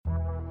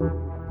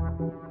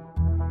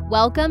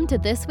Welcome to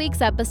this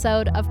week's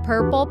episode of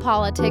Purple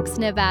Politics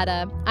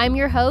Nevada. I'm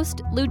your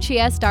host,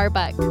 Lucia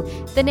Starbuck.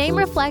 The name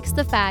reflects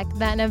the fact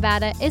that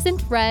Nevada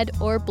isn't red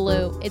or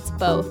blue, it's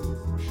both.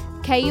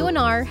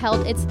 KUNR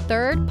held its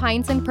third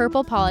Pints and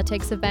Purple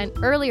Politics event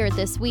earlier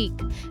this week.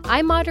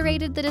 I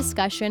moderated the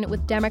discussion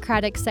with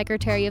Democratic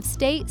Secretary of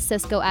State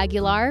Cisco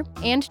Aguilar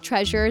and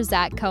Treasurer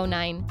Zach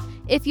Conine.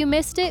 If you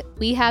missed it,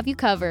 we have you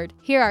covered.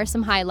 Here are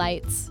some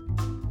highlights.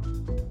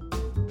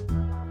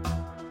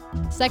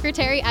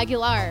 Secretary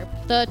Aguilar,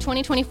 the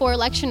 2024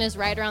 election is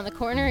right around the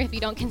corner if you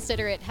don't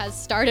consider it has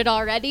started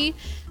already.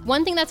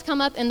 One thing that's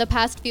come up in the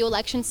past few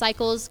election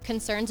cycles,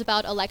 concerns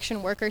about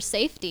election worker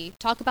safety.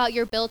 Talk about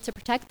your bill to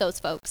protect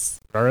those folks.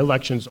 Our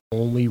elections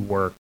only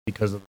work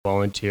because of the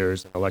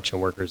volunteers and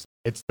election workers.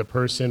 It's the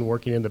person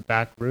working in the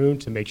back room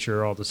to make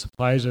sure all the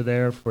supplies are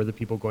there for the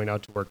people going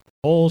out to work the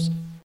polls.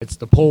 It's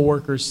the poll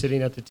workers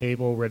sitting at the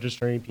table,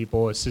 registering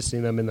people,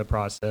 assisting them in the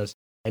process.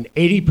 And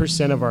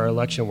 80% of our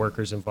election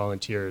workers and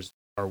volunteers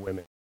are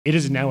women. It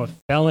is now a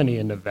felony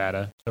in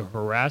Nevada to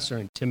harass or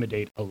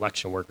intimidate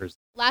election workers.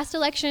 Last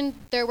election,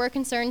 there were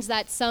concerns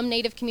that some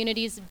Native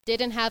communities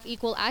didn't have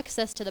equal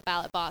access to the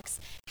ballot box.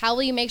 How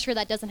will you make sure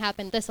that doesn't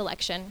happen this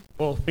election?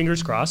 Well,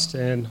 fingers crossed,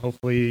 and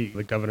hopefully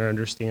the governor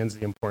understands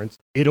the importance.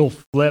 It'll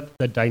flip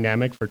the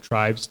dynamic for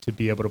tribes to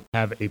be able to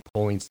have a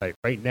polling site.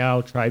 Right now,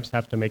 tribes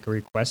have to make a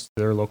request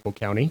to their local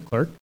county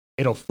clerk.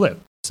 It'll flip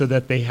so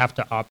that they have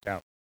to opt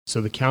out.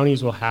 So the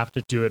counties will have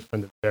to do it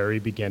from the very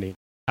beginning.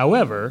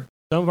 However,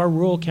 some of our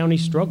rural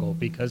counties struggle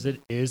because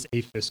it is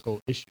a fiscal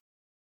issue.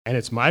 And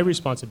it's my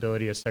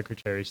responsibility as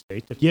Secretary of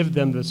State to give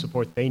them the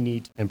support they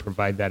need and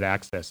provide that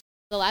access.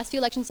 The last few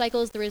election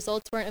cycles, the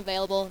results weren't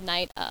available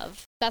night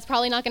of. That's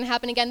probably not going to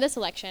happen again this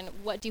election.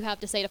 What do you have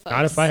to say to folks?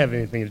 Not if I have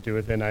anything to do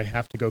with it, and I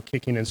have to go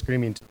kicking and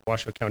screaming to the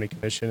Washoe County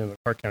Commission and the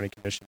Clark County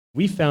Commission.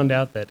 We found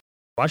out that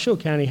Washoe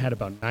County had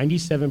about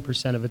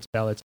 97% of its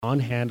ballots on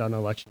hand on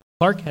election.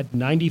 Clark had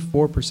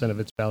 94% of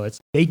its ballots.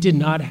 They did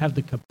not have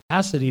the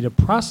capacity to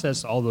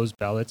process all those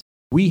ballots.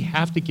 We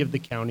have to give the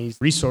counties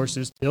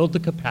resources to build the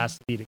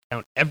capacity to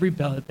count every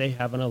ballot they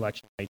have on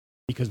election night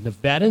because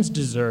Nevadans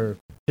deserve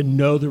to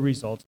know the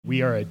results.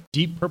 We are a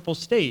deep purple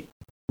state.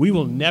 We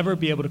will never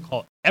be able to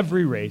call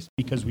every race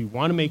because we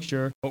want to make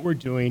sure what we're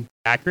doing is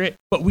accurate,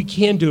 but we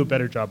can do a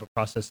better job of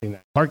processing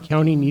that. Clark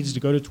County needs to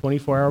go to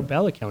 24-hour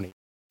ballot counting.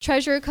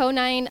 Treasurer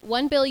Conine,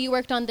 one bill you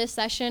worked on this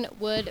session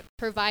would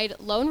provide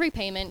loan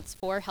repayments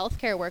for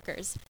healthcare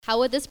workers. How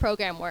would this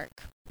program work?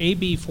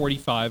 AB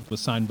 45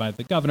 was signed by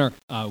the governor.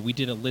 We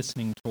did a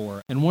listening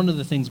tour, and one of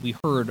the things we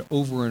heard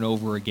over and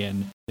over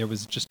again, there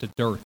was just a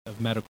dearth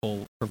of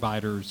medical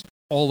providers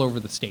all over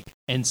the state.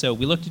 And so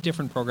we looked at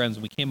different programs,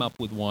 and we came up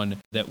with one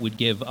that would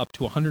give up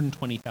to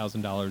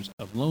 $120,000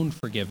 of loan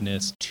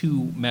forgiveness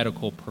to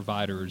medical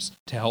providers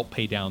to help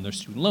pay down their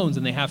student loans,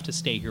 and they have to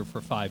stay here for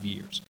 5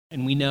 years.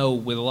 And we know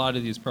with a lot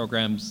of these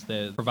programs,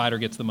 the provider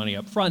gets the money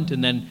up front,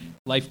 and then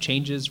life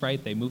changes,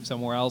 right? They move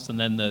somewhere else, and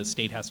then the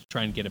state has to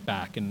try and get it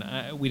back. And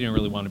we didn't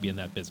really want to be in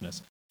that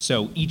business.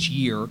 So each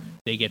year,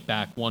 they get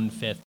back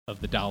 1/5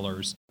 of the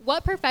dollars.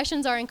 What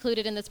professions are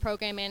included in this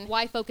program, and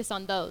why focus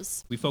on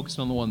those? We focused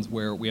on the ones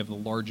where we have the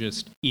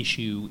largest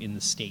issue in the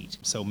state.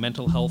 So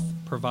mental health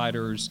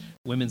providers,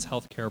 women's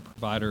health care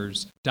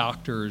providers,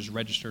 doctors,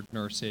 registered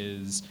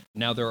nurses.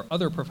 Now there are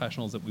other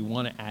professionals that we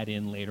want to add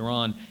in later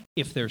on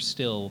if there's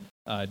still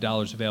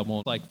dollars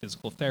available, like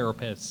physical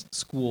therapists,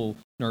 school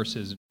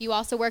nurses. You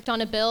also worked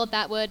on a bill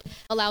that would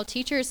allow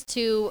teachers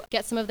to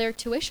get some of their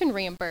tuition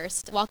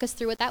reimbursed. Walk us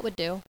through what that would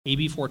do.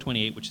 AB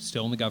 428, which is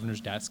still on the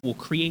governor's desk, will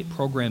create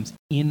programs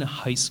in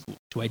high school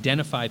to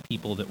identify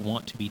people that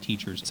want to be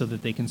teachers so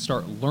that they can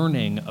start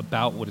learning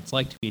about what it's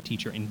like to be a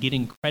teacher and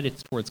getting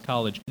credits towards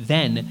college.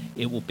 Then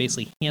it will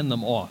basically hand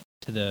them off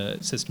to the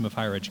system of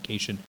higher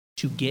education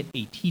to get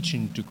a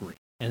teaching degree.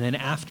 And then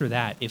after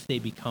that, if they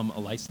become a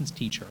licensed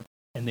teacher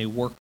and they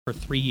work for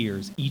 3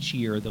 years, each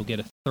year they'll get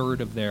 1/3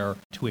 of their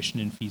tuition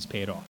and fees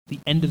paid off. At the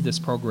end of this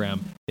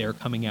program, they're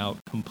coming out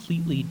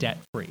completely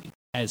debt-free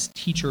as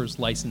teachers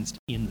licensed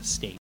in the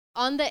state.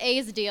 On the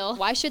A's deal,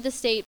 why should the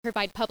state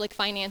provide public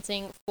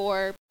financing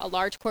for a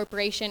large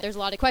corporation? There's a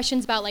lot of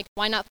questions about,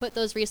 why not put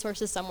those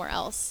resources somewhere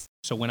else?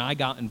 So when I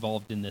got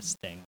involved in this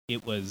thing,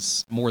 it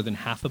was more than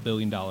 $500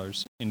 million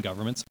in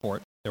government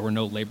support. There were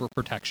no labor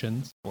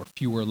protections or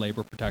fewer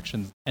labor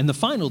protections. And the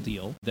final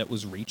deal that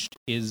was reached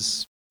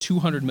is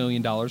 $200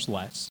 million less.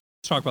 Let's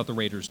talk about the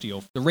Raiders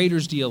deal. The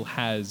Raiders deal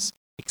has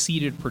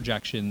exceeded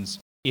projections.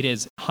 It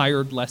has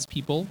hired less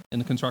people in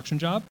the construction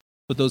job,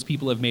 but those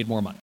people have made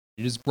more money.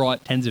 It has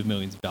brought tens of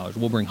millions of dollars.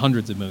 We'll bring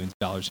hundreds of millions of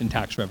dollars in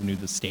tax revenue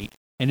to the state.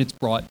 And it's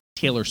brought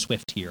Taylor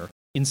Swift here.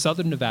 In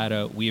Southern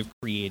Nevada, we have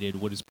created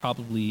what is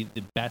probably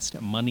the best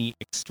money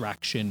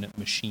extraction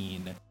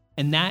machine.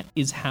 And that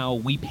is how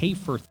we pay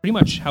for, pretty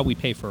much how we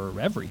pay for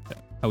everything.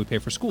 How we pay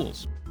for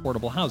schools,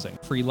 affordable housing,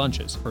 free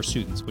lunches for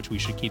students, which we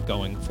should keep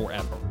going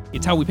forever.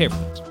 It's how we pay for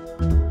things.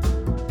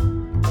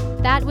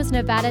 That was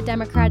Nevada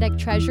Democratic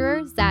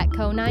Treasurer Zach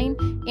Conine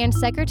and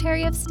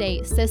Secretary of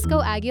State Cisco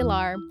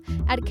Aguilar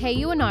at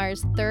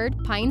KUNR's third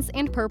Pines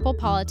and Purple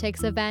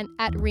Politics event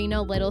at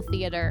Reno Little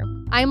Theater.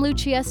 I'm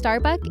Lucia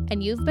Starbuck,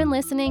 and you've been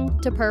listening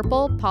to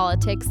Purple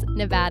Politics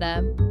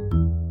Nevada.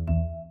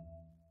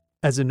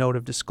 As a note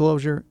of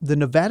disclosure, the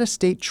Nevada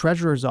State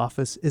Treasurer's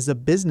Office is a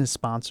business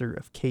sponsor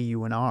of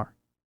KUNR.